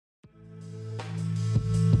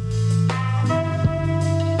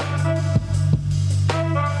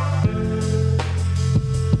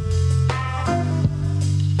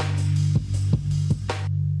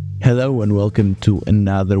Hello and welcome to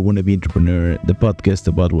another Wannabe Entrepreneur, the podcast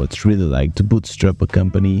about what it's really like to bootstrap a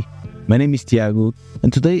company. My name is Tiago,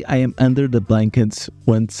 and today I am under the blankets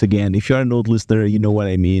once again. If you're an old listener, you know what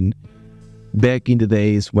I mean. Back in the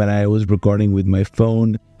days when I was recording with my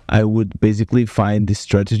phone, I would basically find this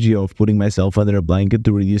strategy of putting myself under a blanket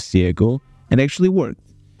to reduce the echo, and actually worked.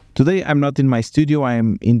 Today I'm not in my studio, I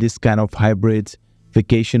am in this kind of hybrid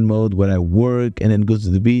vacation mode where I work and then go to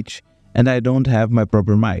the beach, and I don't have my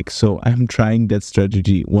proper mic, so I'm trying that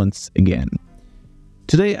strategy once again.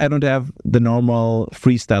 Today I don't have the normal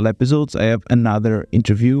freestyle episodes, I have another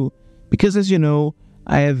interview, because as you know,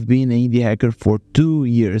 I have been an indie hacker for 2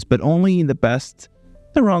 years, but only in the past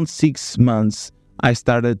around 6 months, I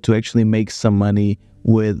started to actually make some money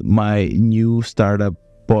with my new startup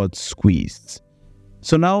Pod Squeezed.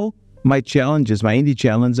 So now my indie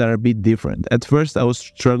challenges are a bit different. At first I was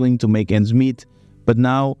struggling to make ends meet, but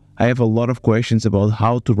now I have a lot of questions about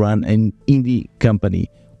how to run an indie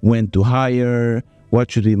company, when to hire,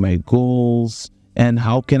 what should be my goals, and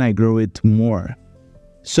how can I grow it more.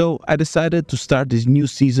 So I decided to start these new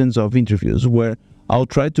seasons of interviews where I'll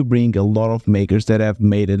try to bring a lot of makers that have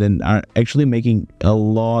made it and are actually making a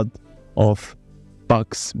lot of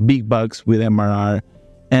bucks, big bucks with MRR,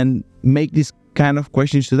 and make these kind of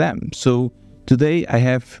questions to them. So today I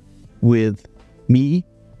have with me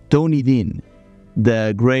Tony Dinh,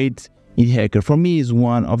 the great indie hacker. For me, is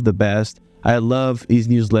one of the best. I love his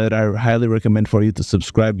newsletter. I highly recommend for you to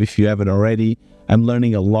subscribe if you haven't already. I'm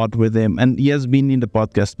learning a lot with him, and he has been in the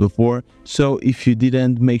podcast before. So if you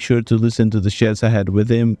didn't, make sure to listen to the chats I had with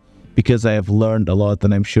him, because I have learned a lot,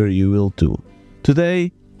 and I'm sure you will too.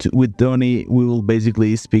 Today, with Tony, we will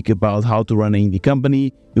basically speak about how to run an indie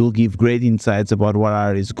company. He will give great insights about what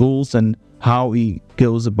are his goals and how he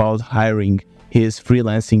goes about hiring his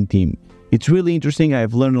freelancing team. It's really interesting.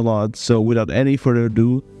 I've learned a lot. So without any further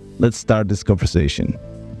ado, let's start this conversation.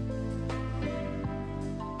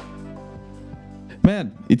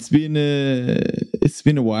 Man, it's been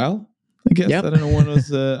a while. I guess. Yep. I don't know when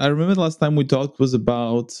was. I remember the last time we talked was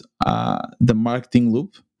about the marketing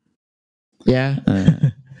loop. Yeah,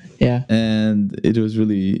 yeah. And it was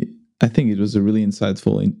really. I think it was a really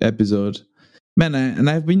insightful episode. Man,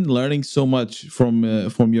 I've been learning so much from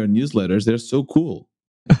your newsletters. They're so cool.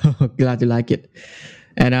 Glad you like it.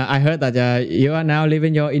 And I heard that you are now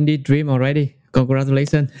living your indie dream already.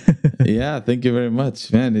 Congratulations. Yeah, thank you very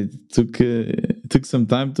much, man. It took some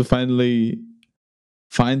time to finally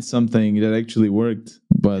find something that actually worked,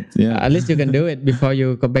 but yeah. At least you can do it before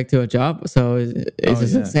you go back to your job, so it's a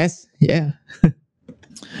success. Yeah.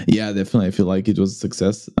 Yeah, definitely. I feel like it was a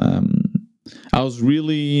success. I was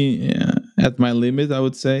really at my limit, I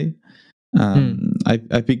would say.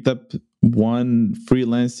 I picked up one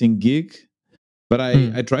freelancing gig, but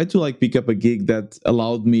I tried to pick up a gig that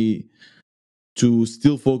allowed me to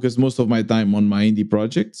still focus most of my time on my indie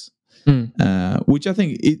projects, which I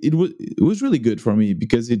think it was really good for me,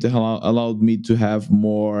 because it allowed me to have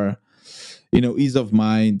more, ease of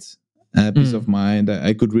mind, peace of mind.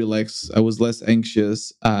 I could relax. I was less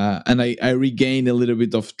anxious, and I regained a little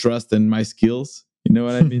bit of trust in my skills. You know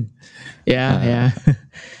what I mean? Yeah.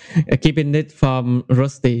 Keeping it from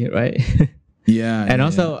rusty, right? Yeah. And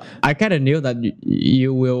also, I kind of knew that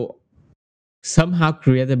you will somehow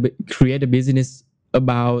create a business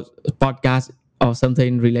about podcast or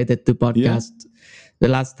something related to podcast. Yeah. The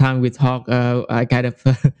last time we talked, I kind of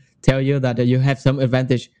tell you that you have some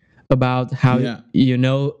advantage about how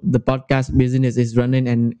the podcast business is running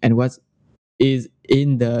and what is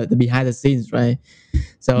in the behind the scenes, right?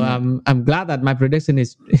 So I'm glad that my prediction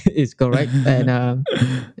is correct, and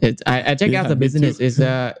I check out the business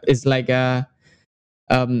is like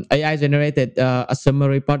AI generated a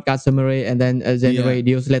summary, podcast summary, and then generate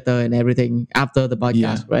newsletter and everything after the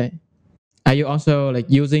podcast, right? Are you also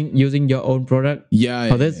using your own product?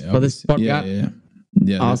 For this podcast?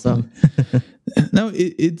 Yeah. Awesome. No,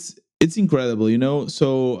 it's incredible,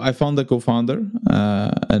 So I found a co-founder,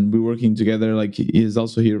 and we're working together. He's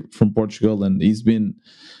also here from Portugal, and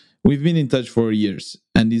we've been in touch for years,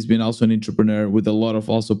 and he's been also an entrepreneur with a lot of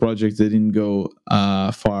also projects that didn't go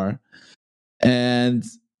far. And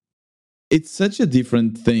it's such a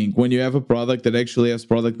different thing when you have a product that actually has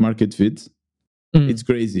product market fit. It's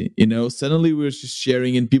crazy, Suddenly we're just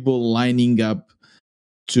sharing and people lining up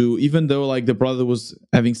to, even though the product was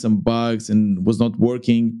having some bugs and was not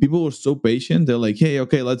working, people were so patient. They're like, hey,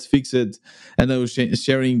 okay, let's fix it. And they were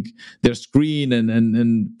sharing their screen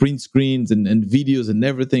and print screens and videos and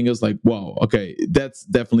everything. I was like, wow, okay, that's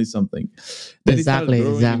definitely something. Then exactly.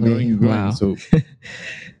 Growing. Wow. So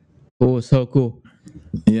Oh, so cool.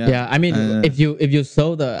 Yeah, I mean, if you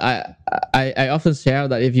solve I often share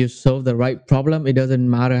that if you solve the right problem, it doesn't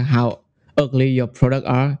matter how ugly your product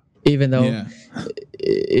are, even though yeah,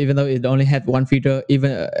 it only have one feature,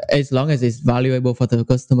 even as long as it's valuable for the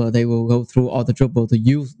customer, they will go through all the trouble to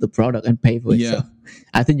use the product and pay for it. yeah, So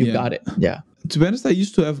I think you yeah. got it. Yeah. To be honest, I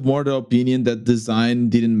used to have more the opinion that design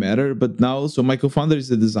didn't matter, but now, so my co-founder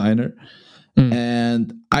is a designer, Mm,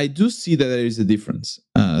 and I do see that there is a difference,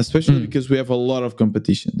 especially mm, because we have a lot of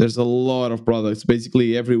competition. There's a lot of products.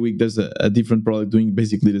 Basically, every week there's a different product doing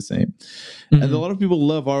basically the same, and a mm, lot of people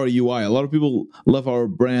love our UI. A lot of people love our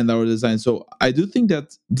brand, our design. So I do think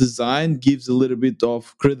that design gives a little bit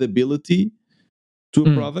of credibility to a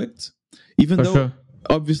mm, product, even for though sure.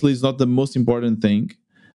 obviously it's not the most important thing.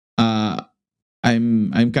 Uh,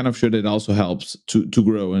 I'm kind of sure that it also helps to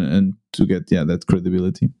grow and to get that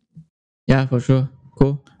credibility. Yeah, for sure.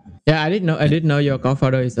 Cool. Yeah, I didn't know your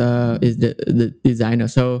co-founder is the designer.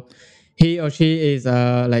 So he or she is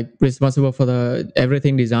like responsible for the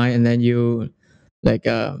everything design, and then you like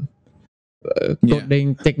Yeah.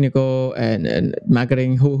 coding, technical, and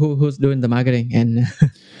marketing. Who's doing the marketing and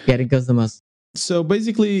getting customers? So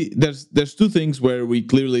basically, there's two things where we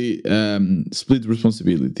clearly split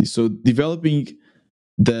responsibility. So developing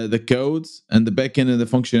the codes and the backend and the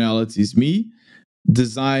functionality is me.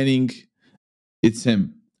 Designing, it's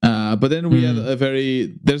him. But then we had Mm, a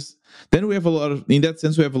very there's then we have a lot of, in that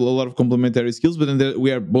sense, we have a lot of complementary skills. But then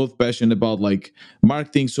we are both passionate about like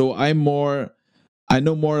marketing. So I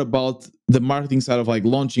know more about the marketing side of like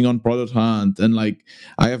launching on Product Hunt, and like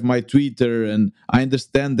I have my Twitter and I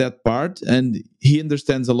understand that part, and he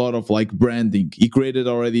understands a lot of like branding. He created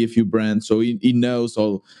already a few brands, so he knows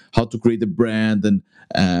how to create a brand, and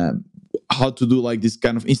how to do like this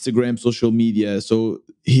kind of Instagram social media. So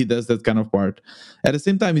he does that kind of part. At the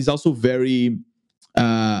same time, he's also very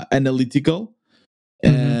analytical,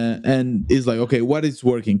 mm-hmm, and is like, okay, what is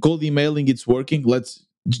working? Cold emailing, it's working. Let's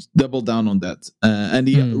double down on that. And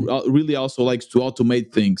he mm, really also likes to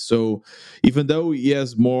automate things. So even though he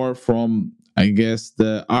has more from, I guess,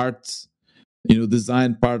 the art,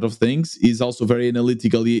 design part of things, he's also very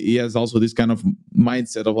analytical. He has also this kind of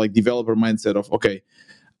mindset of like developer mindset of, okay,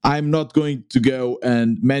 I'm not going to go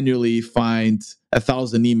and manually find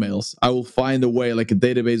 1,000 emails. I will find a way, like a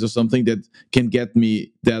database or something, that can get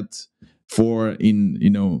me that for in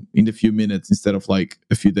a few minutes instead of like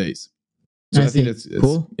a few days. So I I think see. that's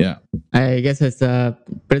Cool. yeah. I guess it's a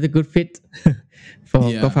pretty good fit for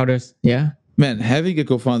Yeah. co-founders. Yeah. Man, having a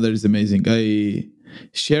co-founder is amazing.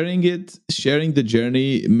 Sharing the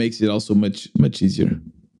journey makes it also much easier,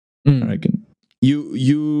 I Mm. reckon.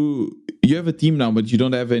 You have a team now, but you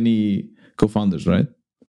don't have any co-founders, right?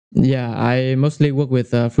 Yeah, I mostly work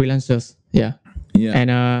with freelancers. Yeah, Yeah.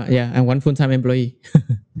 and one full time employee,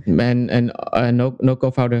 and no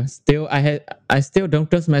co-founder. Still, I still don't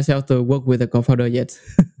trust myself to work with a co-founder yet.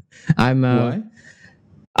 I'm Why?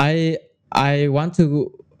 I I want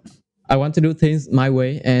to do things my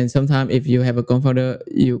way, and sometimes if you have a co-founder,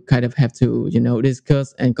 you kind of have to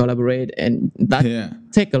discuss and collaborate, and that Yeah.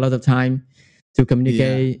 take a lot of time to Yeah.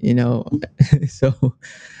 communicate. So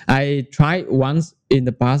I tried once in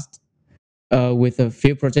the past with a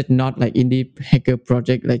few projects, not like indie hacker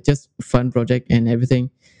project, like just fun project and everything.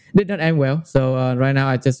 Did not end well. So right now,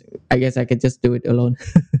 I guess I can just do it alone.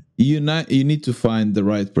 You need to find the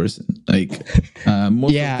right person. Like most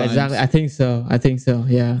of Yeah, the exactly. times, I think so.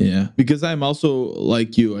 Yeah. yeah. Because I'm also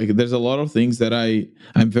like you. Like there's a lot of things that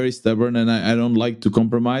I'm very stubborn, and I don't like to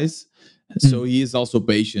compromise. So Mm. he is also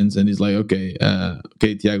patient, and he's like, okay,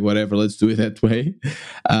 Tiago, whatever, let's do it that way.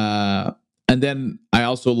 Uh, and then I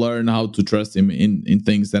also learn how to trust him in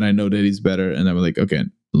things that I know that he's better, and I'm like, okay,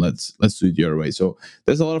 let's do it your way. So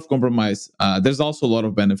there's a lot of compromise. There's also a lot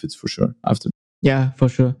of benefits for sure after. Yeah, for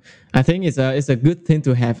sure. I think it's a good thing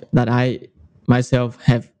to have that I myself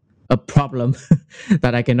have a problem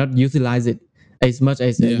that I cannot utilize it as much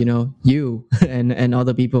as Yeah, you and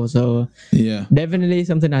other people. So yeah, definitely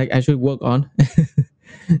something I should work on.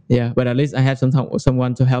 Yeah, but at least I have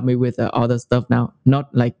someone to help me with other stuff now, not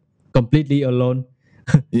like completely alone.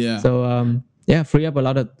 yeah. So yeah, free up a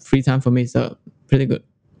lot of free time for me. So pretty good.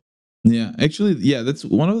 Yeah, actually, yeah, that's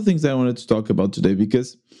one of the things I wanted to talk about today,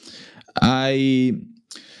 because I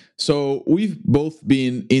so we've both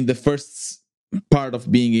been in the first part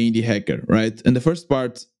of being an indie hacker, right? And the first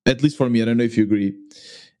part, at least for me, I don't know if you agree,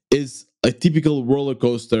 is a typical roller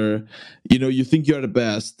coaster. You think you're the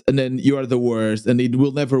best, and then you are the worst, and it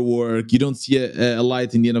will never work. You don't see a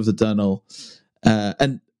light in the end of the tunnel,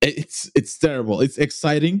 and it's terrible. It's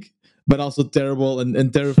exciting, but also terrible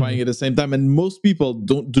and terrifying at the same time. And most people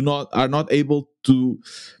are not able to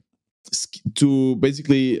to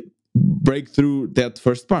basically break through that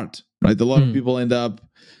first part, right? A lot of people end up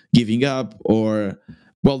giving up, or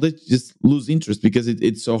well, they just lose interest because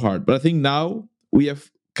it's so hard. But I think now we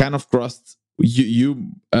have kind of crossed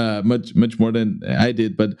you much more than I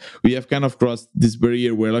did, but we have kind of crossed this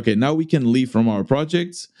barrier where okay, now we can live from our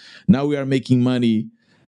projects. Now we are making money,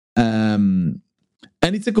 and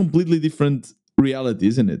it's a completely different reality,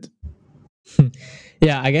 isn't it?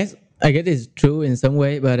 Yeah, I guess it's true in some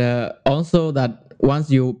way, but also that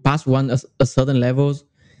once you pass a certain levels,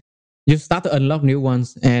 you start to unlock new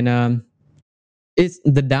ones, and it's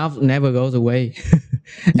the doubt never goes away.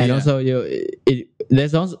 And Yeah. also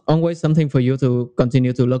there's also always something for you to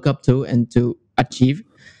continue to look up to and to achieve.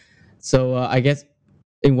 So I guess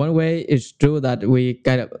in one way it's true that we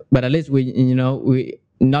kind of, but at least we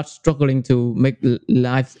not struggling to make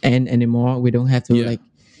life end anymore. We don't have to Yeah. like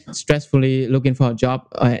stressfully looking for a job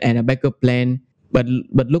and a backup plan. But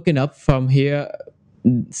looking up from here,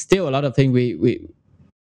 still a lot of things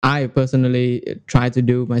I personally try to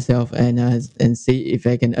do myself, and see if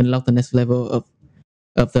I can unlock the next level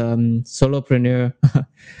of the solopreneur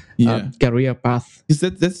Yeah. career path. Because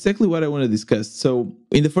that's exactly what I want to discuss. So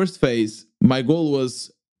in the first phase, my goal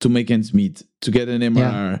was to make ends meet, to get an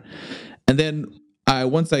MRR, and then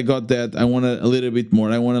once I got that, I wanted a little bit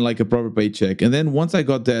more. I wanted like a proper paycheck, and then once I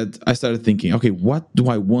got that, I started thinking, okay, what do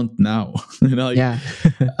I want now? And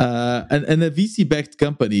a VC backed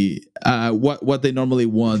company, what they normally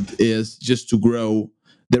want is just to grow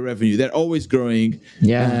their revenue. They're always growing.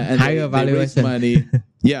 And higher they raise valuation. money.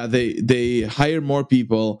 Yeah, they hire more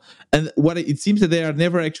people, and what it seems that they are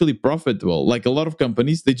never actually profitable. Like a lot of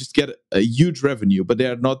companies, they just get a huge revenue, but they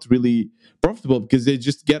are not really profitable because they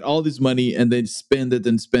just get all this money and then spend it,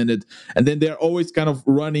 and then they're always kind of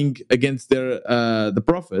running against their the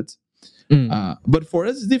profit. But for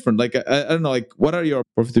us, it's different. Like I don't know, like what are your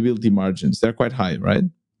profitability margins? They're quite high, right?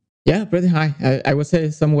 Yeah, pretty high. I would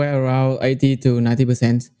say somewhere around 80 to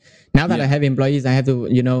 90%. Now that I have employees, I have to,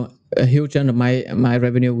 a huge chunk of my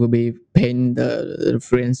revenue will be paying the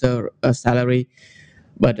freelancer salary.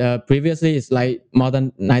 But previously it's like more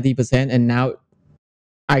than 90%, and now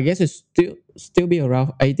I guess it's still be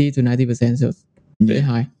around 80 to 90%. So it's pretty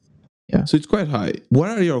high. Yeah. So it's quite high. What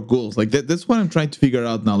are your goals? Like that's what I'm trying to figure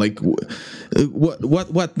out now. Like,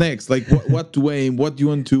 what next? Like, what to aim? What do you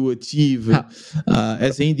want to achieve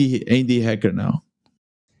as indie hacker now?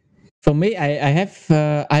 For me,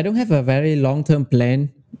 I don't have a very long term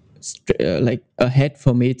plan, like ahead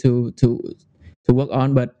for me to work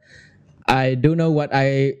on, but I do know what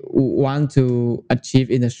I want to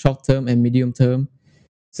achieve in the short term and medium term.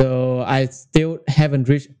 So I still haven't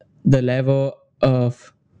reached the level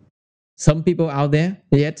of some people out there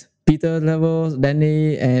yet. Peter levels,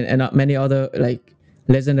 Danny, and many other like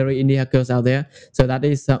legendary indie hackers out there. So that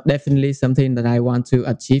is definitely something that I want to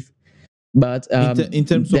achieve. But in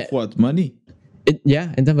terms of what, money?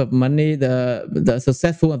 In terms of money, the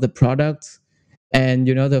successful of the product, and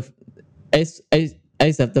the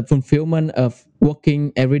as of the fulfillment of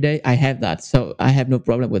working every day, I have that, so I have no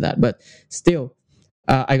problem with that. But still,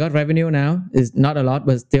 I got revenue now. It's not a lot,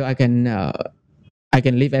 but still I can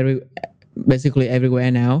live basically everywhere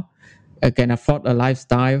now. I can afford a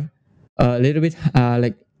lifestyle, a little bit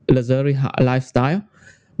like luxury lifestyle,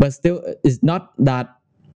 but still it's not that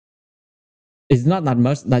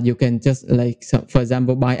much that you can just like, so for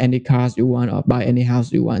example, buy any cars you want or buy any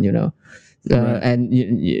house you want, Right. And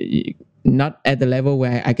you, not at the level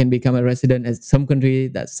where I can become a resident at some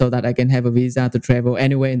country so that I can have a visa to travel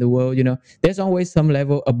anywhere in the world. There's always some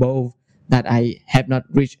level above that I have not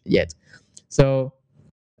reached yet. So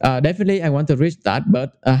definitely I want to reach that,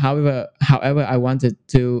 but however I want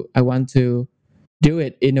to do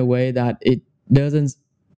it in a way that it doesn't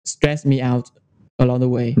stress me out along the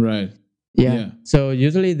way. Right. Yeah. So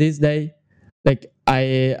usually these days, like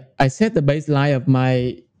I set the baseline of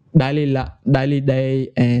my daily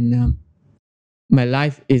day, and my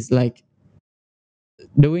life is like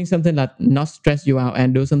doing something that not stress you out,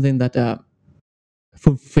 and do something that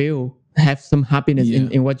fulfill, have some happiness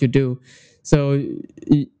in what you do. So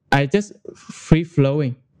I just free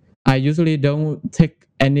flowing. I usually don't take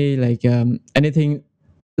any like anything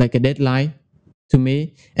like a deadline to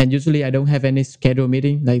me, and usually I don't have any scheduled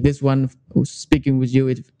meeting like this one. Speaking with you,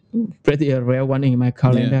 it's pretty a rare one in my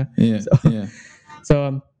calendar.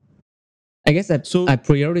 So I guess that I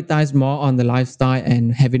prioritize more on the lifestyle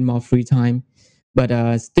and having more free time,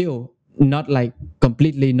 but still not like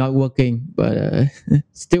completely not working, but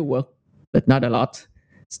still work, but not a lot.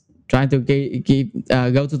 Trying to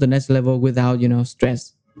go to the next level without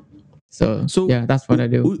stress. So yeah, that's what I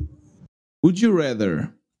do. Would you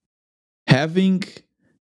rather having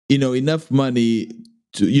enough money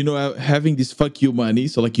to having this fuck you money,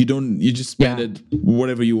 so like you just spend it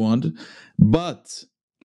whatever you want, but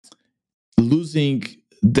losing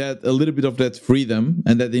that a little bit of that freedom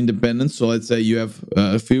and that independence. So let's say you have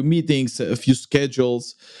a few meetings, a few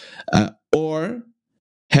schedules, or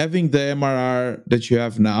having the MRR that you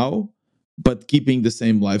have now, but keeping the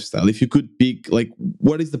same lifestyle. If you could pick, like,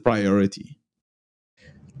 what is the priority?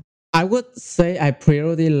 I would say I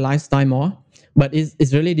prioritize lifestyle more, but it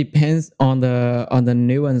really depends on the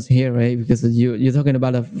nuance here, right? Because you're talking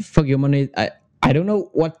about a fuck your money. I don't know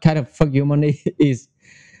what kind of fuck your money is.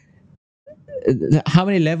 How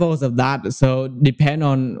many levels of that? So depend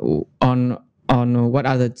on what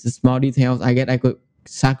are the small details. I get I could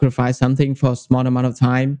sacrifice something for a small amount of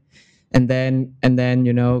time, and then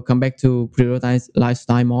come back to prioritize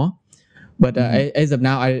lifestyle more. But as of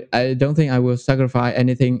now, I don't think I will sacrifice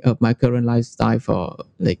anything of my current lifestyle for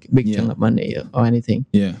like big chunk of money or anything.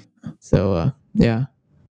 Yeah. So yeah.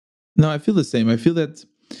 No, I feel the same. I feel that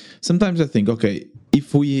sometimes I think, okay,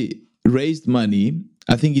 if we raised money,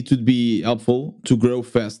 I think it would be helpful to grow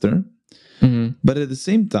faster. Mm-hmm. But at the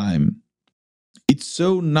same time, it's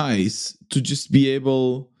so nice to just be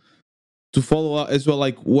able to follow up as well,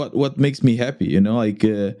 like what makes me happy, like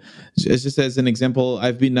just as an example,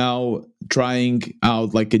 I've been now trying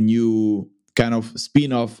out like a new kind of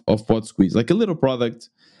spin-off of Pod Squeeze, like a little product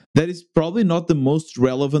that is probably not the most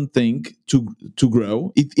relevant thing to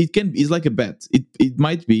grow. It's like a bet. It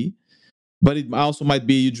might be, but it also might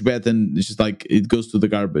be a huge bet, and it's just like it goes to the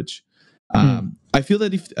garbage. I feel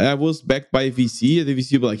that if I was backed by a VC, the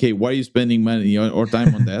VC would be like, hey, why are you spending money or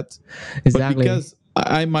time on that? Exactly. But because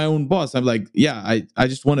I'm my own boss, I'm like, yeah, I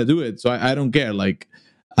just want to do it, so I don't care. Like,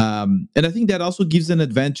 and I think that also gives an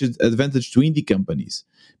advantage to indie companies,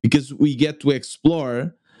 because we get to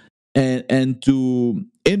explore and to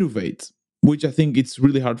innovate, which I think it's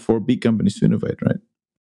really hard for big companies to innovate, right?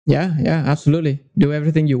 Yeah, absolutely. Do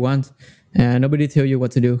everything you want, and nobody tell you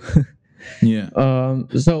what to do. Yeah.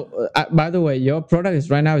 So by the way, your product is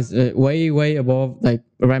right now is way above like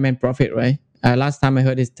Rayman profit, right? Last time I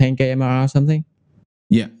heard it's 10K MRR or something.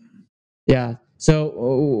 Yeah. Yeah. So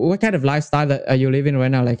what kind of lifestyle are you living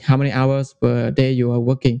right now? Like how many hours per day you are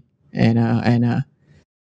working, and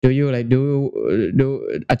do you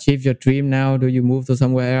achieve your dream now? Do you move to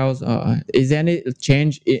somewhere else? Or is there any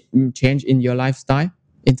change in your lifestyle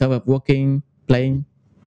in terms of working, playing?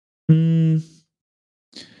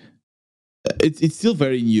 It's still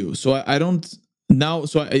very new, so I don't now.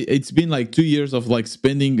 So it's been like 2 years of like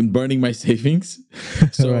spending and burning my savings.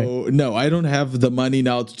 So right. No, I don't have the money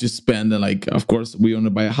now to just spend. And like, of course, we want to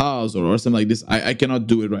buy a house or something like this. I cannot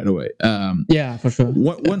do it right away. Yeah, for sure.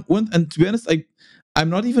 And to be honest, I'm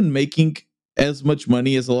not even making as much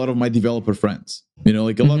money as a lot of my developer friends.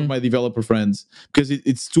 Like a lot of my developer friends, because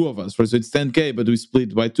it's two of us, right? So it's 10K, but we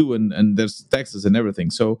split by two, and there's taxes and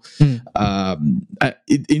everything. So in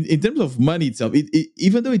terms of money itself,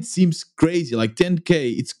 even though it seems crazy, like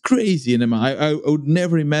 10K, it's crazy. And I would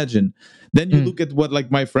never imagine. Then you look at what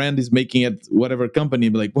like my friend is making at whatever company,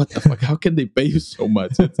 and be like, what the fuck? How can they pay you so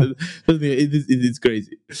much? It's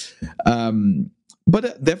crazy.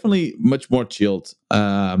 But definitely much more chilled,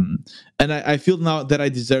 and I feel now that I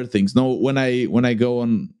deserve things. No, when I go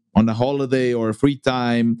on a holiday or a free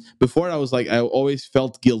time, before I was like, I always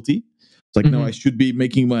felt guilty. It's like, no, I should be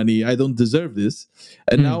making money. I don't deserve this.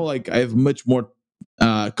 And now, like, I have much more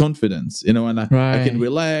confidence, and I can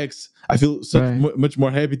relax. I feel much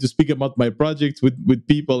more happy to speak about my projects with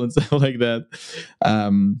people and stuff like that.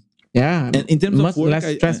 Yeah, and in terms much of work,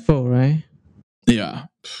 less stressful, right? Yeah.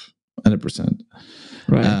 100%.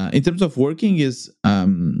 Right. In terms of working, is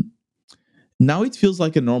now it feels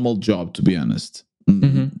like a normal job, to be honest.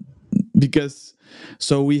 Because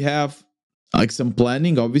so we have like some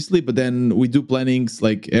planning, obviously, but then we do plannings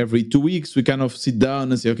like every 2 weeks. We kind of sit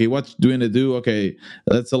down and say, okay, what do you want to do? Okay,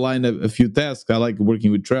 let's align a few tasks. I like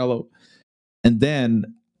working with Trello. And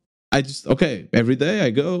then I just, every day I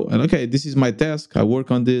go and this is my task. I work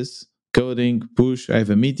on this, coding, push. I have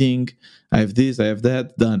a meeting. I have this, I have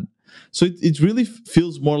that, done. So it really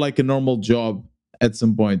feels more like a normal job at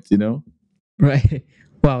some point, Right.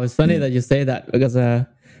 Wow, it's funny that you say that, because I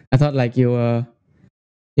thought like you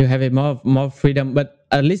have a more freedom, but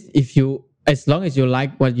at least as long as you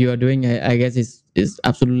like what you are doing, I guess it's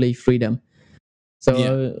absolutely freedom.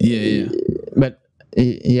 So yeah. But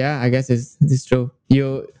I guess it's true.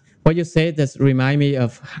 What you say just remind me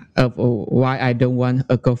of why I don't want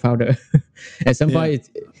a co-founder. At some point,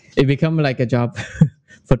 it become like a job.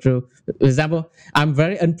 For true. For example, I'm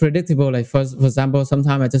very unpredictable. Like for example,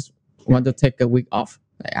 sometimes I just want to take a week off.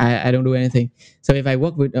 I don't do anything. So if I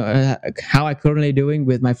work with how I currently doing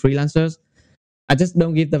with my freelancers, I just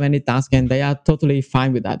don't give them any task, and they are totally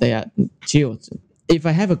fine with that. They are chill. If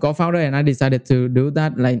I have a co-founder and I decided to do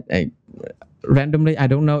that, like randomly, I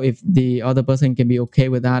don't know if the other person can be okay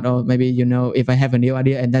with that, or maybe if I have a new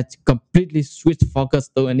idea and that's completely switch focus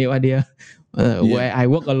to a new idea, where I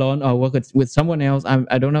work alone or work with someone else,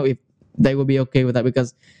 I don't know if they will be okay with that,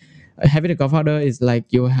 because having a co-founder is like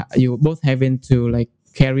you both having to like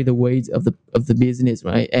carry the weight of the business,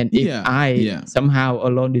 right? And if I somehow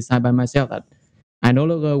alone decide by myself that I no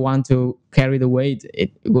longer want to carry the weight,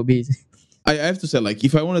 it will be. I have to say, like,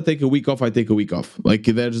 if I want to take a week off, I take a week off. Like,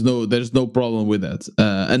 there's no problem with that.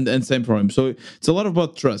 And same for him. So it's a lot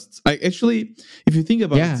about trust. I actually, if you think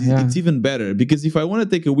about it, it's even better, because if I want to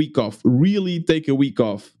take a week off, really take a week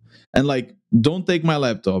off, and like don't take my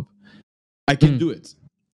laptop, I can do it.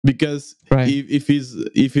 Because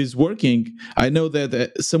if he's working, I know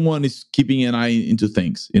that someone is keeping an eye into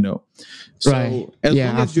things, So as long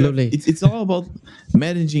as absolutely. It's all about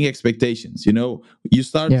managing expectations. You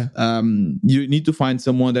start. You need to find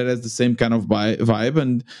someone that has the same kind of vibe,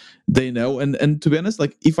 and they know. And to be honest,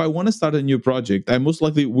 like if I want to start a new project, I most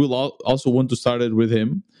likely will also want to start it with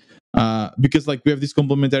him. Because like we have these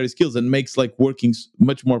complementary skills, and makes like working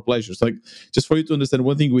much more pleasures. Like, just for you to understand,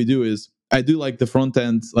 one thing we do is I do like the front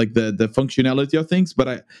end, like the functionality of things,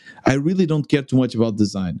 but I really don't care too much about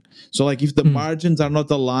design. So like if the margins are not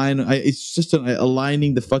aligned, it's just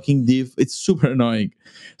aligning the fucking div. It's super annoying.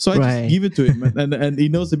 So I just give it to him, and he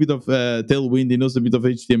knows a bit of Tailwind, he knows a bit of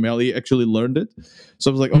HTML. He actually learned it. So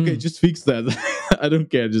I was like, okay, just fix that. I don't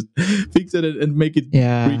care, just fix it and make it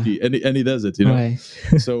pretty, and he does it.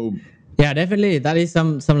 So yeah, definitely that is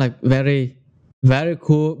some like very very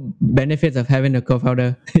cool benefits of having a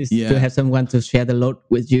co-founder is to have someone to share the load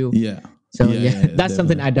with you. So that's definitely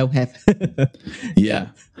something I don't have. But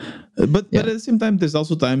at the same time, there's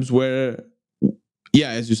also times where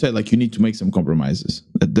as you said, like you need to make some compromises.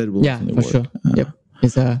 That will definitely work. Sure. Yep,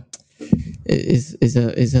 it's a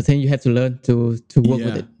thing you have to learn to work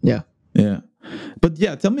with it. But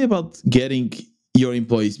tell me about getting your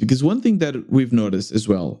employees, because one thing that we've noticed as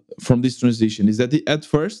well from this transition is that at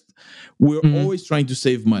first we're always trying to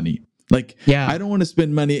save money. Like, I don't want to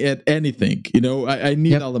spend money at anything, I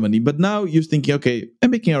need all the money. But now you're thinking, okay,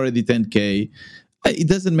 I'm making already 10K. It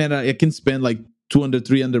doesn't matter. I can spend like $200,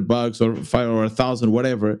 $300 or $500 or $1,000,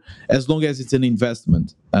 whatever, as long as it's an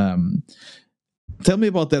investment. Tell me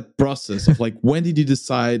about that process of like, when did you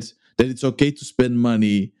decide that it's okay to spend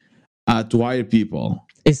money to hire people?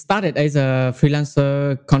 It started as a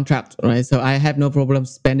freelancer contract, right? So I have no problem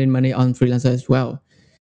spending money on freelancer as well.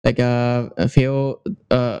 Like a few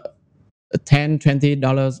 $10,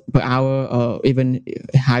 $20 per hour, or even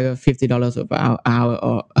higher, $50 per hour,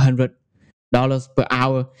 or $100 per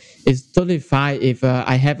hour. It's totally fine if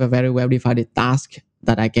I have a very well defined task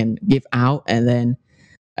that I can give out, and then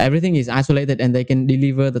everything is isolated and they can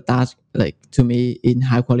deliver the task like to me in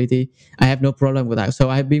high quality. I have no problem with that.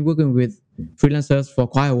 So I've been working with freelancers for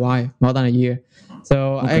quite a while, more than a year.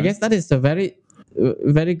 So I guess that is a very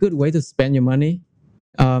very good way to spend your money.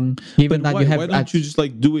 Given that you have, why don't you just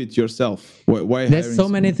like do it yourself? Why there's so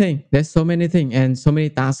many things, and so many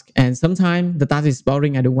tasks, and sometimes the task is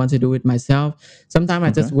boring. I don't want to do it myself. Sometimes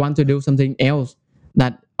I just want to do something else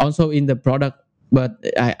that also in the product, but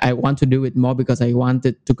I want to do it more because I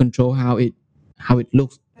wanted to control how it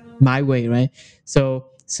looks my way, right? So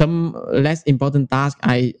some less important task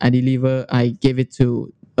I deliver, I give it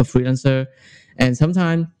to a freelancer, and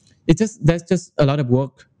sometimes there's just a lot of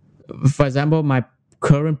work. For example, my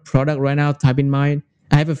current product right now, Type in Mind,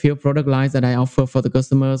 I have a few product lines that I offer for the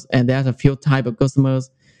customers, and there's a few type of customers,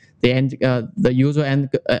 the user end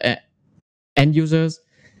users,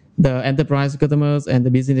 the enterprise customers, and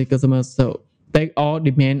the business customers. So they all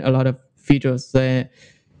demand a lot of features.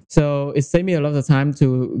 So it saved me a lot of time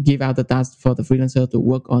to give out the task for the freelancer to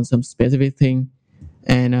work on some specific thing,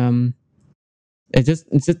 and it just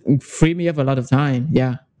free me up a lot of time.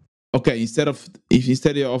 Yeah. Okay, instead of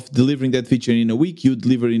delivering that feature in a week, you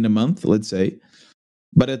deliver in a month, let's say.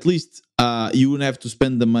 But at least you wouldn't have to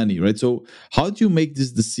spend the money, right? So how do you make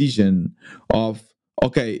this decision of,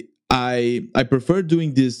 okay, I prefer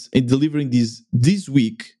doing this and delivering this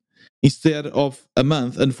week instead of a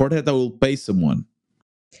month, and for that I will pay someone?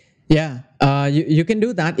 Yeah, you can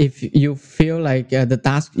do that if you feel like the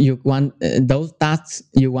task you want, those tasks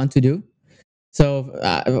you want to do.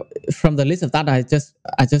 So from the list of that, I just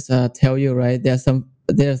tell you, right? There's a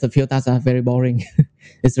few tasks that are very boring.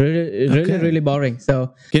 It's really boring.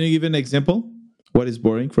 So can you give an example? What is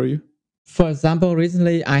boring for you? For example,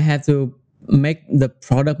 recently I had to make the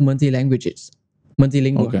product multi languages.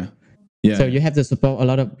 multilingual. Okay. Yeah. So you have to support a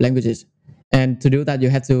lot of languages, and to do that, you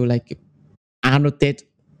have to like annotate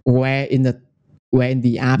where in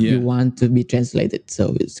the app you want to be translated.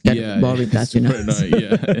 So it's kind of boring task, you know. Annoying,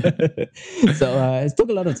 yeah. So it took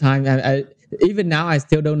a lot of time. I even now I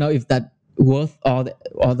still don't know if that worth all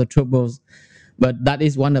the troubles. But that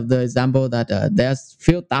is one of the example that there's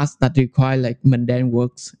few tasks that require like mundane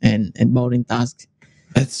works and boring tasks.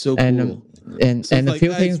 That's so cool. And a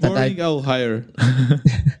few things that I'll hire.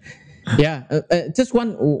 Yeah, just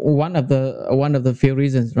one of the few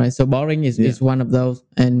reasons, right? So boring is one of those,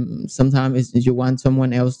 and sometimes you want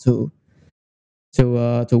someone else to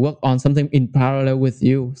work on something in parallel with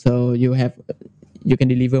you, so you can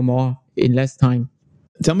deliver more in less time.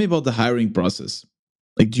 Tell me about the hiring process.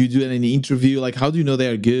 Like, do you do any interview? Like, how do you know they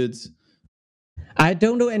are good? I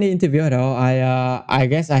don't do any interview at all. I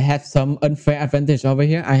guess I have some unfair advantage over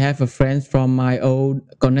here. I have a friend from my old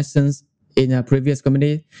connections in a previous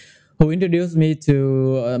company who introduced me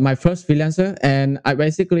to my first freelancer, and I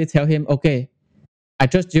basically tell him, okay, I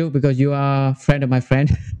trust you because you are a friend of my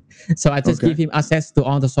friend. So I just give him access to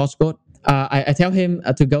all the source code. I tell him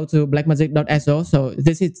to go to blackmagic.so. So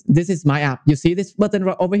this is my app. You see this button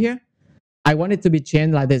right over here? I want it to be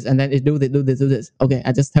changed like this, and then it do this. Okay,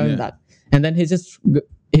 I just tell him that, and then he just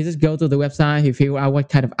go to the website. He figure out what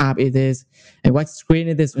kind of app it is, and what screen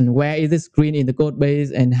it is, and where is this screen in the code base,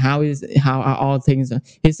 and how are all things.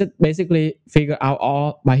 He should basically figure out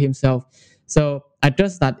all by himself. So I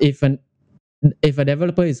trust that if a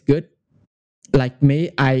developer is good, like me,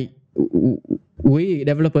 we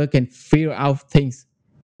developer can figure out things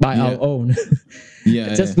by our own.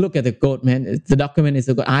 Just look at the code, man. The document is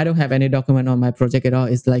good. I don't have any document on my project at all.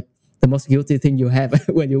 It's like the most guilty thing you have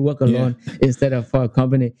when you work alone instead of for a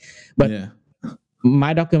company. But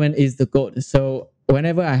my document is the code. So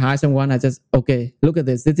whenever I hire someone, I just, okay, look at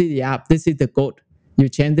this. This is the app. This is the code. You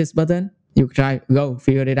change this button. You go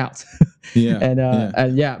figure it out.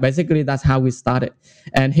 And basically that's how we started.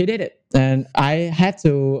 And he did it. And I had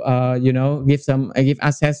to, give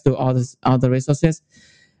access to all the resources,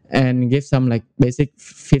 and give some like basic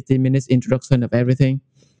 15 minutes introduction of everything.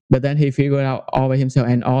 But then he figured out all by himself,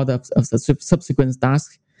 and all the subsequent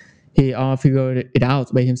tasks, he all figured it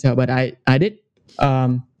out by himself. But I did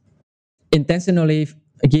intentionally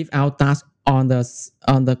give out tasks on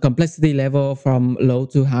the complexity level from low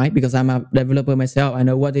to high, because I'm a developer myself. I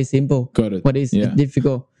know what is simple, what is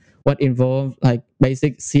difficult, what involves like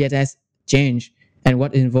basic CSS change, and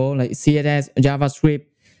what involves like CSS, JavaScript,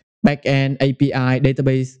 backend, API,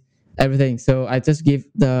 database, everything. So I just give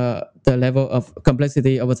the level of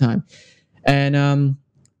complexity over time. And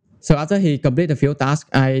so after he completed a few tasks,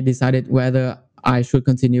 I decided whether I should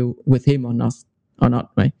continue with him or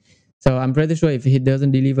not, right? So I'm pretty sure if he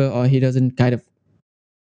doesn't deliver, or he doesn't kind of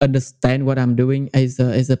understand what I'm doing as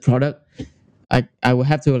a product, I will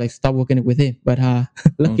have to like stop working with him. But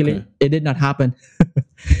luckily it did not happen.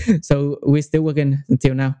 So we're still working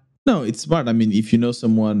until now. No, it's smart. I mean, if you know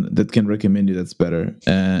someone that can recommend you, that's better.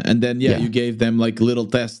 And then you gave them like little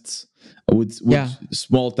tests with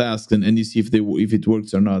small tasks, and you see if it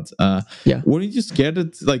works or not. Weren't you scared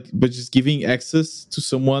that but just giving access to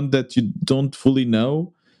someone that you don't fully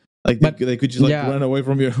know, like they could just run away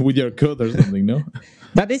from with your code or something? No,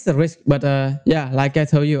 that is a risk. But like I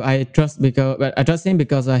told you, I trust him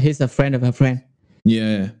because he's a friend of a friend.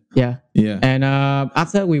 Yeah. And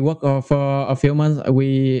after we worked for a few months,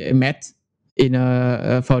 we met in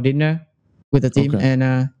for dinner with the team,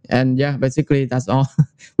 and basically that's all.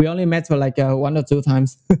 We only met for like 1 or 2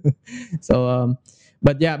 times. So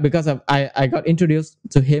because I got introduced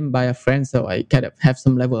to him by a friend, so I kind of have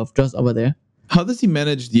some level of trust over there. How does he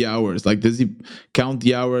manage the hours? Like, does he count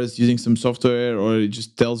the hours using some software, or he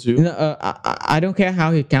just tells you? I don't care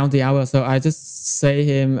how he count the hours. So I just say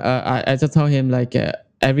him. I just tell him like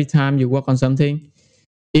every time you work on something,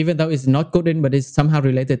 even though it's not coding, but it's somehow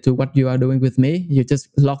related to what you are doing with me, you just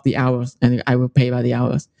log the hours, and I will pay by the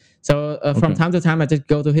hours. So from time to time, I just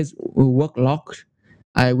go to his work log.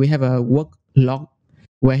 We have a work log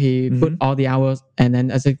where he put all the hours, and then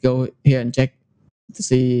I just go here and check to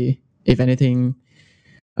see if anything,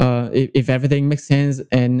 if everything makes sense,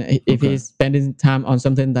 and if he's spending time on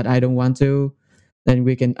something that I don't want to, then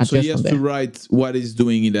we can adjust. So he has to write what he's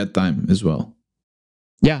doing in that time as well.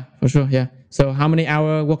 Yeah, for sure. Yeah. So how many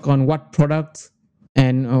hours work on what product,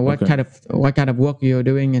 and what kind of work you're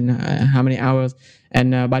doing, and how many hours,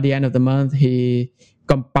 and by the end of the month he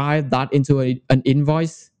compiled that into an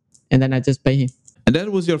invoice, and then I just pay him. And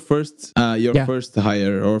that was your first first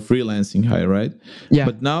hire or freelancing hire, right? Yeah.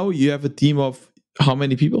 But now you have a team of how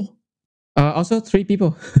many people? Also 3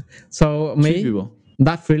 people. So me,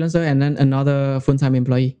 that freelancer and then another full-time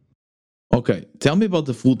employee. Okay, tell me about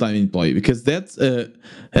the full-time employee, because that's a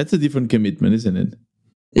different commitment, isn't it?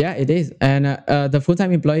 Yeah, it is. And the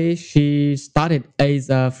full-time employee, she started as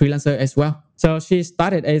a freelancer as well. So she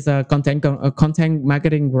started as a content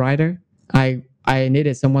marketing writer. I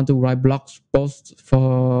needed someone to write blog posts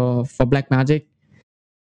for Black Magic.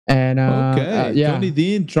 And okay, yeah, Tony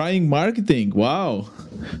Dinh trying marketing. Wow.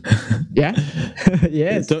 yeah,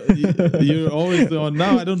 yes. You're always on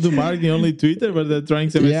now. I don't do marketing, only Twitter, but they're trying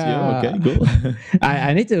some SEO. Okay, cool.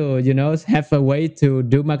 I need to, have a way to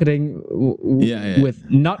do marketing with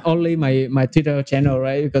not only my Twitter channel,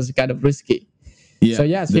 right? Because it's kind of risky. Yeah, so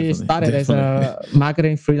yeah, she started as a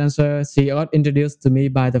marketing freelancer. She got introduced to me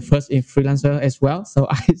by the first freelancer as well. So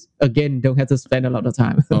I again don't have to spend a lot of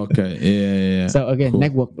time. Okay, yeah. So again, cool.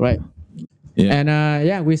 Network, right? Yeah. And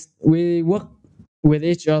yeah, we work with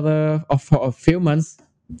each other for a few months.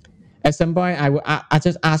 At some point, I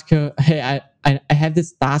just asked her, hey, I have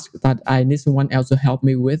this task that I need someone else to help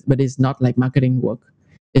me with, but it's not like marketing work.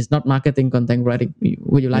 It's not marketing content writing.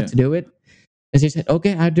 Would you like to do it? And she said,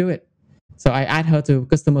 okay, I'll do it. So I add her to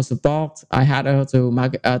customer support. I had her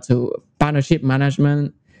to partnership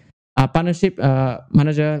management, partnership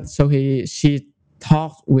manager. So she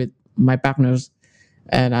talked with my partners,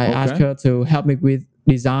 and I asked her to help me with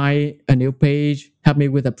design a new page, help me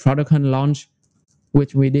with a product hunt launch,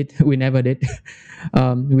 which we never did.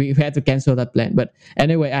 We had to cancel that plan. But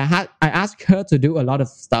anyway, I asked her to do a lot of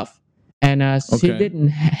stuff, and she didn't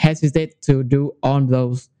hesitate to do all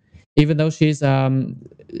those, even though she's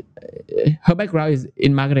her background is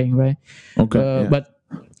in marketing, right? Okay. But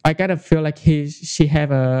I kind of feel like she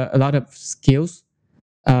have a lot of skills,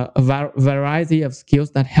 a variety of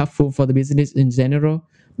skills that helpful for the business in general,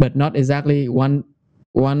 but not exactly one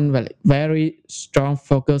very strong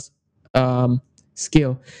focus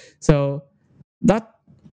skill. So that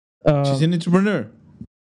she's an entrepreneur.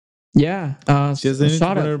 Yeah, she has an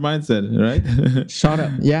entrepreneur mindset, right? Short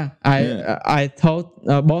up. Yeah, I told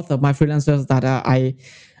both of my freelancers that I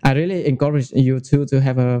really encourage you to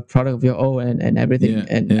have a product of your own and everything.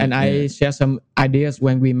 And I share some ideas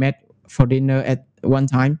when we met for dinner at one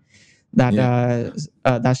time that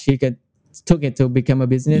that she took it to become a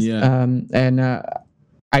business. And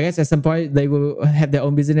I guess at some point they will have their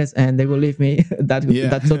own business and they will leave me. That's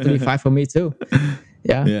totally fine for me too.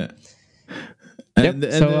 Yeah. And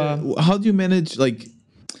how do you manage like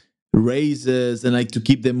raises and like to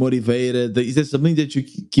keep them motivated? Is there something that you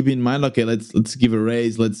keep in mind? Okay, let's give a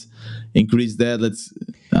raise, let's increase that.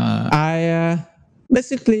 I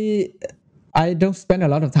basically I don't spend a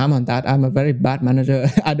lot of time on that. I'm a very bad manager.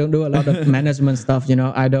 I don't do a lot of management stuff.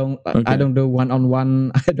 I don't do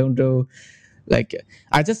one-on-one. I don't do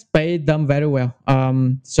I just pay them very well.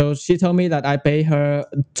 So she told me that I pay her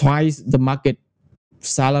twice the market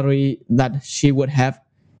salary that she would have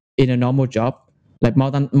in a normal job, like more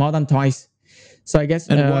than twice. So I guess.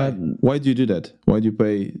 And why do you do that? Why do you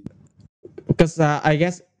pay? Because I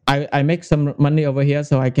guess I make some money over here,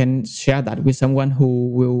 so I can share that with someone who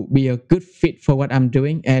will be a good fit for what I'm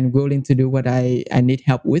doing and willing to do what I need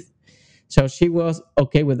help with. So she was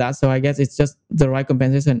okay with that. So I guess it's just the right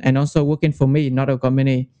compensation. And also working for me, not a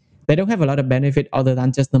company, they don't have a lot of benefit other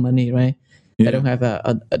than just the money, right? They don't have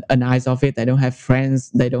a nice office. They don't have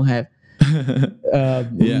friends. They don't have,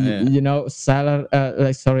 salary,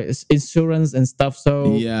 insurance and stuff.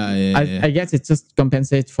 So I guess it just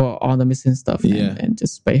compensates for all the missing stuff and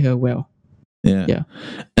just pay her well. Yeah.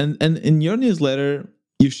 And in your newsletter,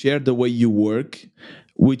 you shared the way you work,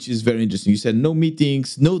 which is very interesting. You said no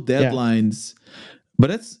meetings, no deadlines,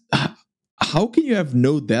 but how can you have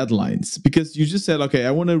no deadlines? Because you just said, okay,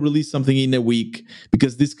 I want to release something in a week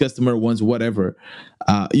because this customer wants whatever.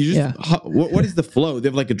 What is the flow? They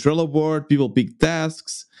have like a Trello board, people pick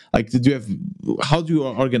tasks. Like, how do you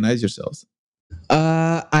organize yourselves?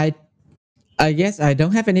 I guess I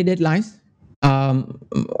don't have any deadlines.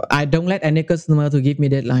 I don't let any customer to give me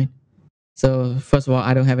deadline. So first of all,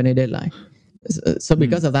 I don't have any deadline. So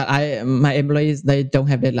because of that, my employees, they don't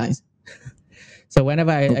have deadlines. So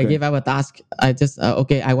whenever I give out a task, I just,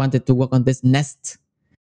 I wanted to work on this next.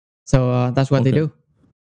 So that's what they do.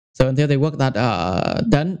 So until they work that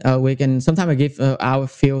done, we can, sometimes I give our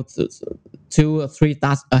field 2 or 3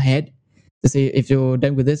 tasks ahead to see if you're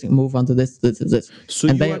done with this, move on to this. So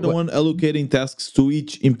and you are the one allocating tasks to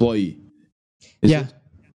each employee? Yeah.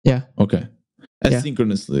 Okay.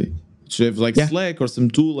 Asynchronously. So you have Slack or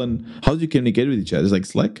some tool, and how do you communicate with each other? It's like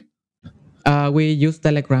Slack? We use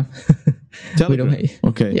Telegram. We don't Telegram.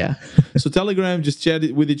 Okay. Yeah. So Telegram, just chat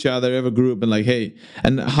it with each other, have a group, and like, hey,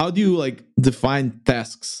 and how do you like define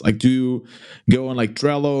tasks? Like, do you go on like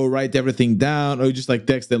Trello, write everything down, or you just like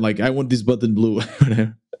text them like, I want this button blue?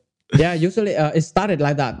 Whatever. Yeah, usually it started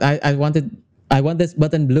like that. I want this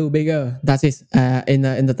button blue bigger. That is in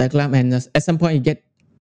the Telegram, and at some point it get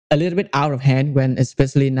a little bit out of hand when,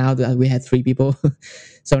 especially now that we had 3 people.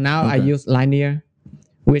 So now I use Linear,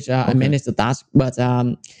 which I manage the task. But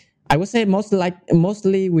I would say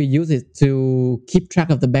mostly we use it to keep track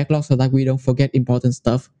of the backlog so that we don't forget important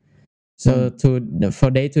stuff. So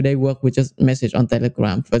for day-to-day work, we just message on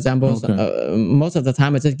Telegram. For example, most of the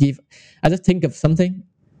time I just think of something.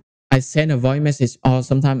 I send a voice message or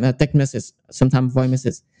sometimes a text message, sometimes voice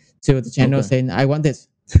message to the channel saying, I want this.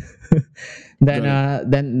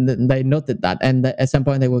 Then they noted that, and at some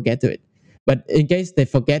point they will get to it. But in case they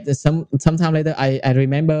forget, sometime later I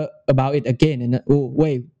remember about it again, and oh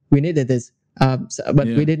wait, we needed this, but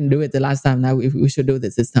we didn't do it the last time. Now we should do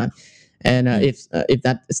this time. And if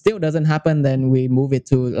that still doesn't happen, then we move it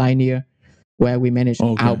to Linear, where we manage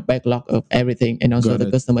our backlog of everything and also the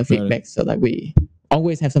customer feedback, so that we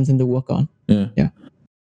always have something to work on. Yeah.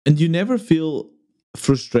 And you never feel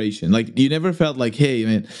frustration? Like, you never felt like, hey,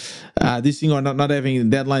 man, this thing are not having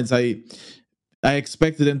deadlines. I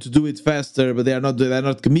expected them to do it faster, but they're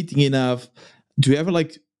not committing enough. Do you ever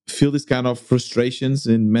like feel this kind of frustrations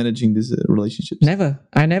in managing these relationships? Never.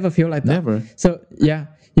 I never feel like that. Never. So yeah,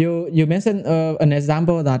 you mentioned an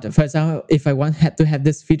example that, for example, if I had to have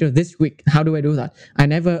this feature this week, how do I do that? I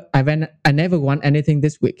never want anything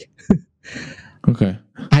this week. Okay.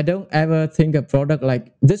 I don't ever think a product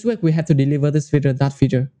like, this week we have to deliver this feature, that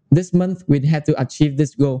feature. This month we have to achieve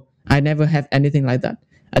this goal. I never have anything like that.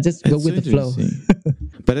 I just go with the flow.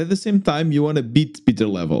 But at the same time, you want to beat Peter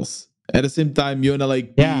levels. At the same time, you want to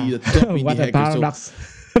like be the top indie what a hacker. paradox.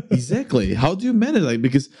 Exactly. How do you manage like?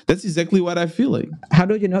 Because that's exactly what I feel like. How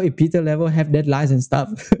do you know if Peter level have deadlines and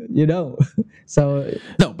stuff? You know. So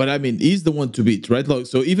no, but I mean, he's the one to beat, right? Like,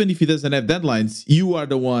 so even if he doesn't have deadlines, you are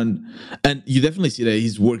the one, and you definitely see that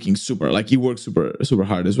he's working he works super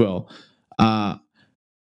hard as well.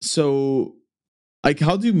 So like,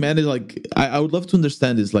 how do you manage? Like, I would love to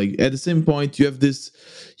understand this. Like, at the same point, you have this,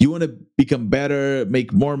 you want to become better,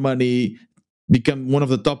 make more money, become one of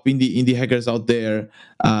the top indie hackers out there,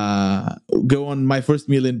 go on My First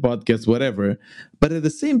Million podcast, whatever. But at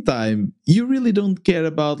the same time, you really don't care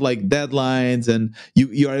about like deadlines, and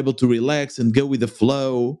you are able to relax and go with the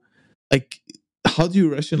flow. Like, how do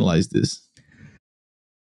you rationalize this?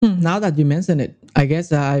 Now that you mention it, I guess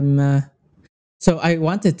so I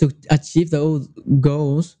wanted to achieve those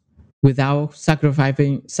goals without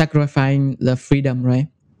sacrificing the freedom, right?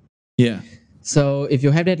 Yeah. So if you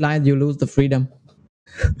have deadline, you lose the freedom.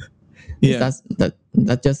 Yeah.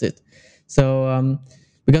 That's just it. So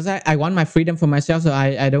because I want my freedom for myself, so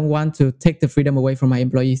I don't want to take the freedom away from my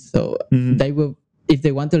employees. So they will, if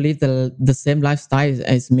they want to live the same lifestyle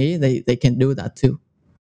as me, they can do that too.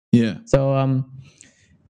 Yeah. So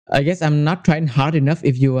I guess I'm not trying hard enough.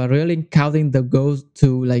 If you are really counting the goals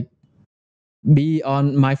to like be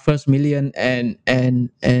on My First Million and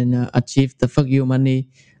achieve the fuck you money,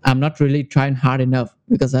 I'm not really trying hard enough,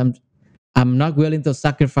 because I'm not willing to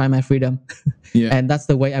sacrifice my freedom. And that's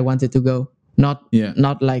the way I wanted to go. Not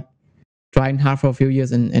like trying hard for a few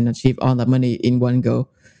years and achieve all that money in one go.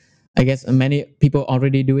 I guess many people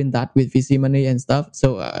already doing that with VC money and stuff.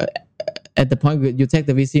 So at the point you take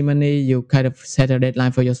the VC money, you kind of set a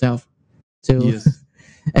deadline for yourself. So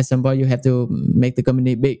at some point you have to make the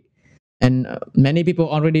company big. And many people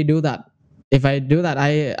already do that. If I do that,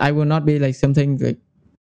 I will not be like something like,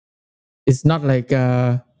 it's not like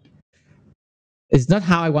it's not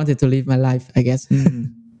how I wanted to live my life, I guess.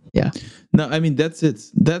 Yeah. No, I mean, that's it.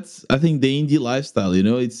 That's, I think, the indie lifestyle, you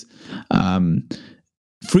know, it's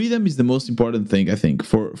freedom is the most important thing, I think,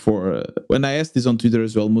 for when I asked this on Twitter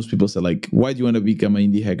as well, most people said like, why do you want to become an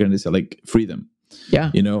indie hacker? And they said like, freedom.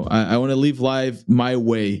 Yeah. You know, I want to live life my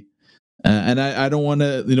way. And I don't want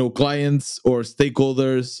to, you know, clients or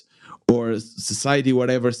stakeholders or society,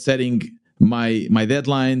 whatever, setting my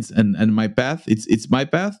deadlines and my path. It's my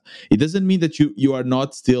path. It doesn't mean that you are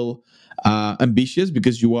not still ambitious,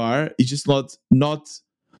 because you are. It's just not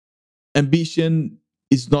ambition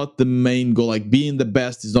is not the main goal. Like, being the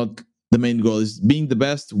best is not the main goal. Is being the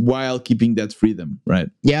best while keeping that freedom, right?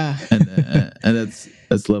 Yeah. and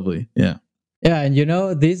that's lovely. Yeah. Yeah, and you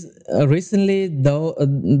know, this recently though,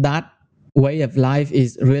 that way of life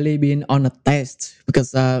is really been on a test,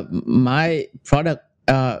 because my product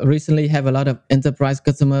recently have a lot of enterprise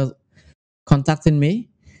customers contacting me,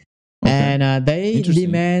 and they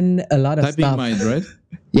demand a lot of Typing stuff. mind, right?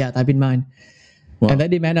 Yeah, type in mind. Wow. And they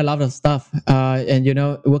demand a lot of stuff. And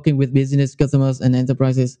working with business customers and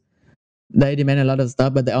enterprises, they demand a lot of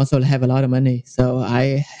stuff, but they also have a lot of money. So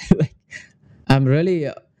I'm really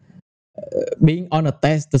being on a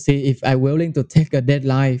test to see if I'm willing to take a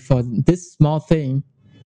deadline for this small thing,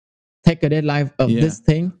 take a deadline of this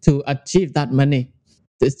thing to achieve that money,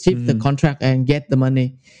 to achieve the contract and get the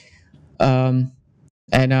money. And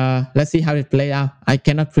let's see how it play out. I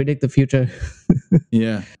cannot predict the future.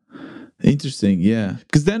 Yeah. Interesting. Yeah.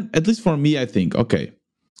 Because then, at least for me, I think, okay,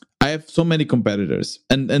 I have so many competitors,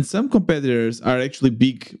 and some competitors are actually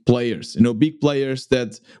big players, big players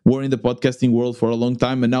that were in the podcasting world for a long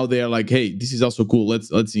time, and now they are like, hey, this is also cool.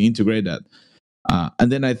 Let's integrate that.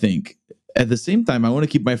 And then I think, at the same time, I want to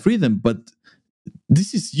keep my freedom, but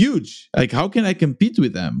this is huge. Like, how can I compete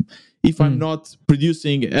with them if I'm not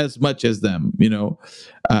producing as much as them?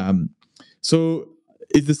 So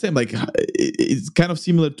it's the same. Like, it's kind of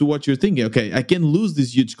similar to what you're thinking. Okay, I can lose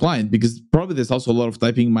this huge client because probably there's also a lot of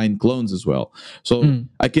typing mind clones as well. So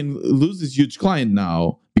I can lose this huge client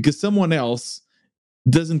now because someone else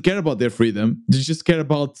doesn't care about their freedom. They just care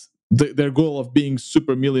about their goal of being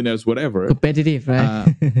super millionaires, whatever. Competitive,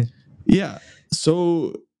 right? Yeah.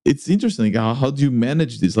 So it's interesting. How do you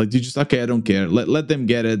manage this? Like, do you just, okay, I don't care. Let them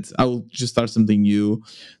get it. I will just start something new.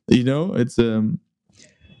 It's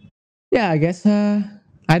Yeah, I guess I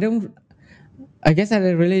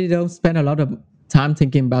really don't spend a lot of time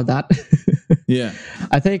thinking about that. Yeah.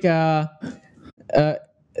 I think in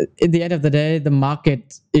the end of the day, the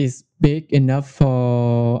market is big enough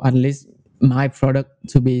for at least my product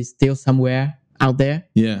to be still somewhere out there.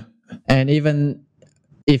 Yeah. And even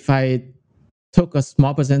if I took a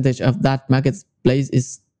small percentage of that marketplace,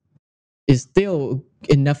 is still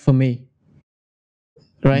enough for me,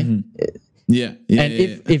 right? Yeah.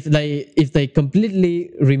 And if they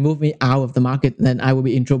completely remove me out of the market, then I will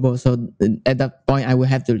be in trouble. So at that point, I will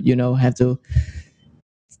have to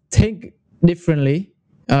think differently,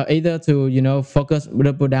 either to focus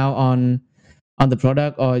double down on the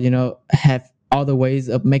product, or have other ways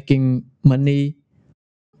of making money,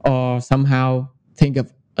 or somehow think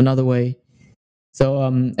of another way. So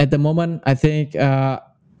at the moment, I think I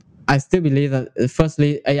still believe that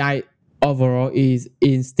firstly, AI overall is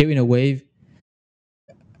still in a wave,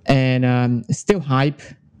 and still hype.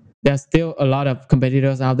 There's still a lot of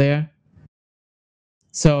competitors out there.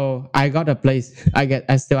 So I got a place. I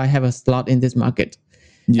have a slot in this market.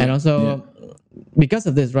 And also because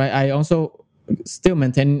of this, right, I also still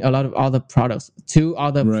maintain a lot of other products, two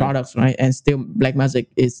other products, right? And still Blackmagic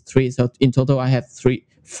is 3. So in total, I have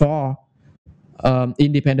 4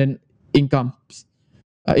 independent income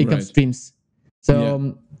streams.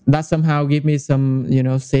 So that somehow give me some,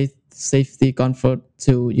 safety, comfort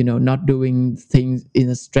to, not doing things in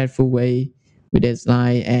a stressful way with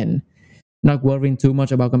deadline and not worrying too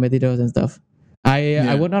much about competitors and stuff.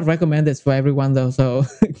 I would not recommend this for everyone though. So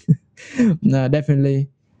no, definitely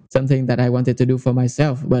something that I wanted to do for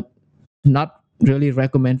myself, but not really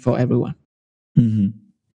recommend for everyone.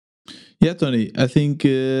 Yeah, Tony, I think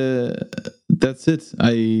that's it.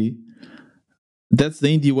 That's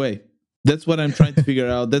the indie way. That's what I'm trying to figure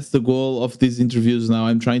out. That's the goal of these interviews now.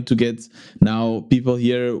 I'm trying to get now people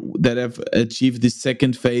here that have achieved this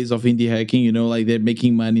second phase of indie hacking, like they're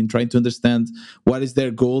making money and trying to understand what is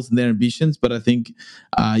their goals and their ambitions. But I think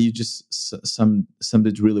you just summed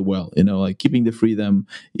it really well, like keeping the freedom.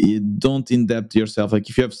 You don't in-debt yourself. Like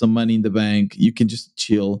if you have some money in the bank, you can just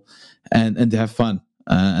chill and have fun.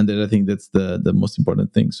 And then I think that's the most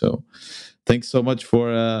important thing. So thanks so much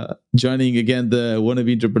for joining again the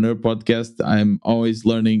Wannabe Entrepreneur podcast. I'm always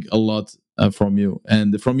learning a lot from you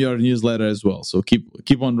and from your newsletter as well. So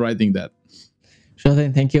keep on writing that. Sure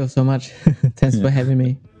thing. Thank you so much. Thanks for having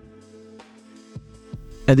me.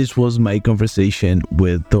 And this was my conversation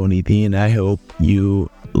with Tony Dinh. I hope you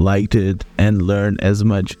liked it and learned as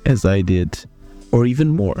much as I did, or even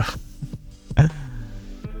more.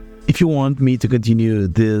 If you want me to continue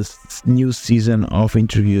this new season of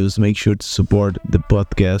interviews, make sure to support the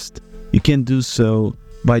podcast. You can do so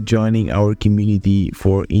by joining our community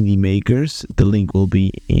for indie makers. The link will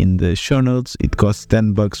be in the show notes. It costs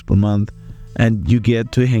 $10 per month, and you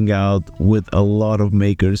get to hang out with a lot of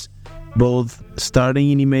makers, both starting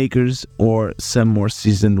indie makers or some more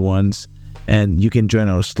seasoned ones. And you can join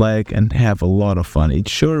our Slack and have a lot of fun. It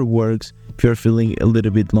sure works. If you're feeling a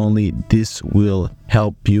little bit lonely, this will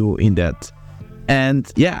help you in that.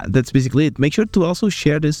 And yeah, that's basically it. Make sure to also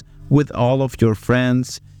share this with all of your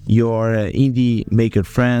friends, your indie maker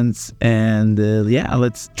friends. And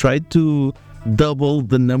let's try to double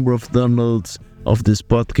the number of downloads of this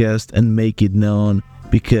podcast and make it known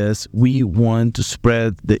because we want to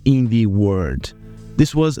spread the indie word.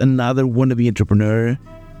 This was another wannabe entrepreneur.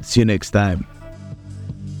 See you next time.